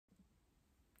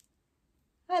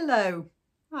Hello.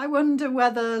 I wonder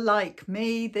whether, like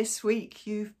me, this week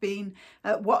you've been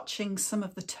watching some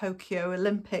of the Tokyo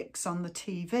Olympics on the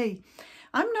TV.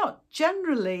 I'm not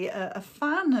generally a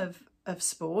fan of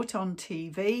sport on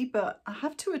TV, but I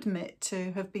have to admit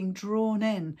to have been drawn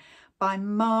in by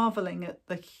marvelling at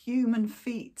the human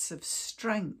feats of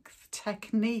strength,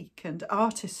 technique and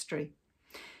artistry.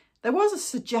 There was a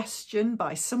suggestion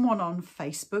by someone on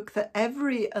Facebook that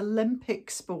every Olympic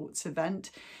sports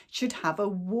event should have a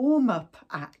warm-up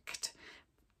act.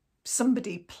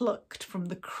 Somebody plucked from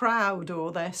the crowd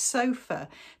or their sofa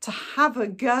to have a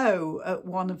go at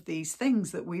one of these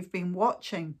things that we've been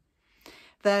watching,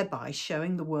 thereby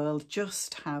showing the world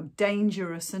just how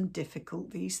dangerous and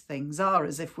difficult these things are,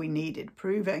 as if we needed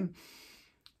proving.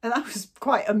 And that was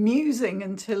quite amusing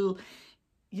until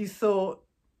you thought,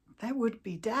 there would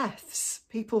be deaths,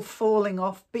 people falling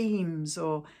off beams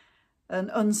or an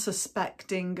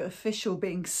unsuspecting official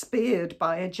being speared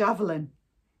by a javelin.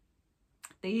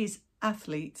 These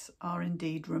athletes are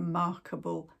indeed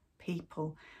remarkable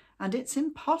people, and it's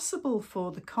impossible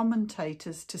for the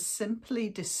commentators to simply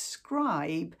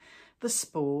describe the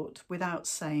sport without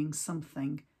saying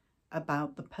something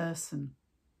about the person.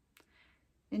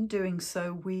 In doing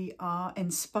so, we are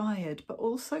inspired, but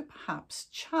also perhaps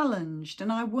challenged.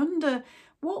 And I wonder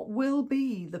what will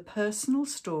be the personal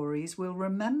stories we'll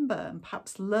remember and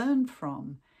perhaps learn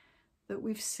from that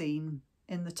we've seen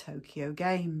in the Tokyo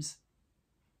Games.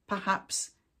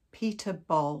 Perhaps Peter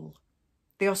Boll,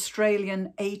 the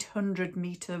Australian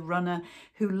 800-metre runner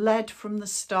who led from the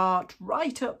start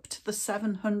right up to the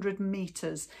 700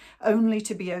 metres, only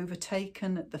to be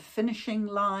overtaken at the finishing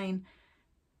line.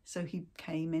 So he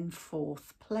came in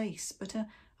 4th place, but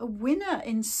a winner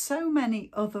in so many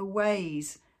other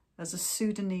ways, as a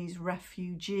Sudanese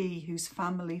refugee whose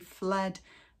family fled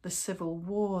the civil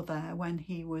war there when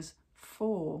he was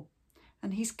 4.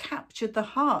 And he's captured the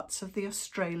hearts of the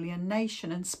Australian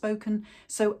nation and spoken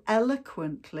so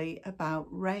eloquently about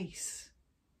race.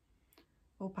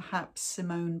 Or perhaps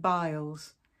Simone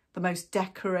Biles, the most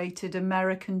decorated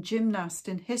American gymnast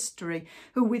in history,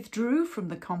 who withdrew from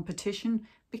the competition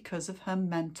because of her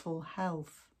mental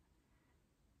health.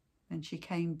 And she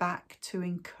came back to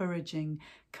encouraging,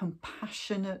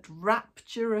 compassionate,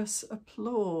 rapturous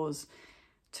applause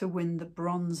to win the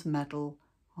bronze medal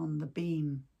on the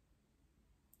beam.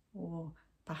 Or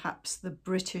perhaps the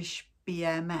British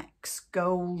BMX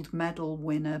gold medal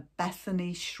winner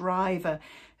Bethany Shriver,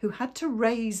 who had to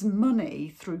raise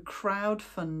money through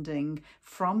crowdfunding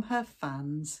from her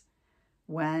fans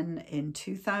when in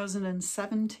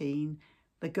 2017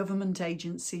 the government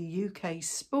agency UK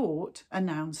Sport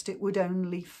announced it would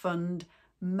only fund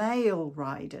male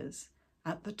riders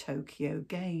at the Tokyo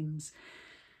Games.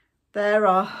 There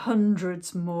are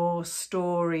hundreds more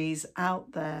stories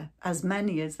out there, as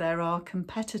many as there are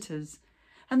competitors,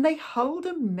 and they hold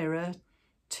a mirror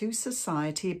to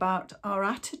society about our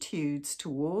attitudes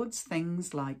towards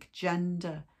things like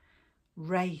gender,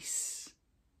 race,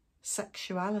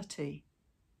 sexuality,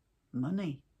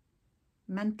 money,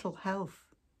 mental health.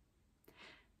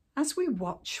 As we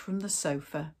watch from the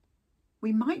sofa,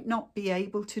 we might not be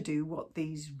able to do what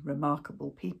these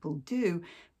remarkable people do,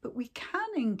 but we can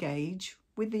engage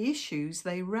with the issues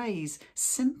they raise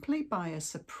simply by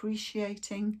us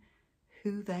appreciating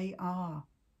who they are.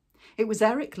 It was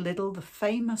Eric Liddell, the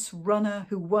famous runner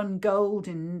who won gold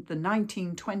in the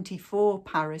 1924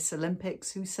 Paris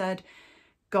Olympics, who said,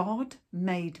 "God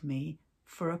made me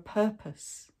for a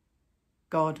purpose.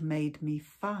 God made me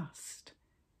fast.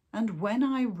 And when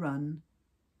I run,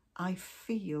 I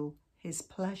feel his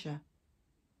pleasure."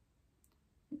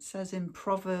 It says in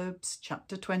Proverbs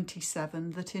chapter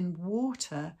 27 that in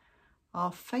water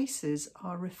our faces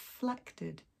are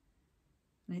reflected,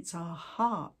 and it's our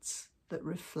hearts that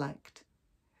reflect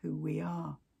who we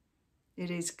are. It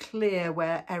is clear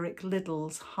where Eric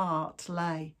Liddell's heart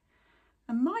lay.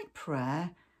 And my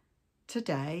prayer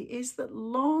today is that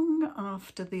long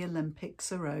after the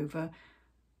Olympics are over,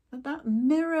 that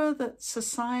mirror that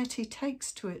society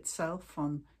takes to itself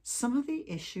on some of the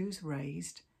issues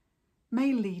raised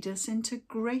may lead us into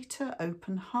greater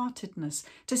open-heartedness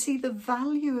to see the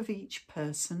value of each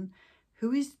person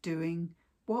who is doing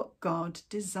what God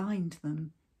designed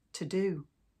them to do.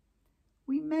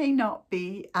 We may not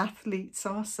be athletes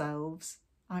ourselves,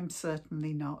 I'm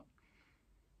certainly not,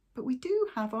 but we do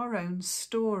have our own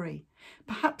story,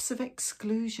 perhaps of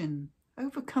exclusion,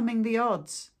 overcoming the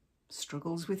odds,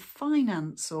 struggles with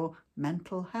finance or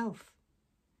mental health.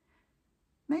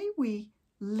 May we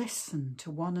listen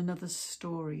to one another's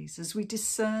stories as we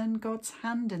discern God's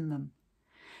hand in them,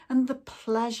 and the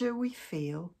pleasure we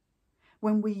feel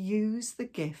when we use the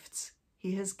gifts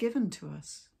he has given to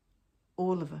us,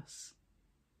 all of us.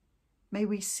 May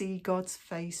we see God's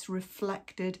face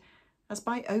reflected as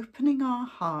by opening our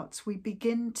hearts we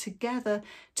begin together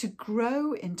to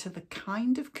grow into the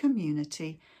kind of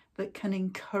community that can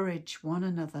encourage one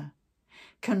another,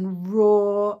 can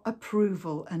roar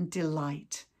approval and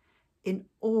delight in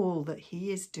all that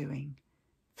he is doing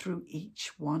through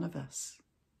each one of us.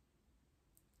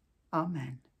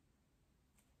 Amen.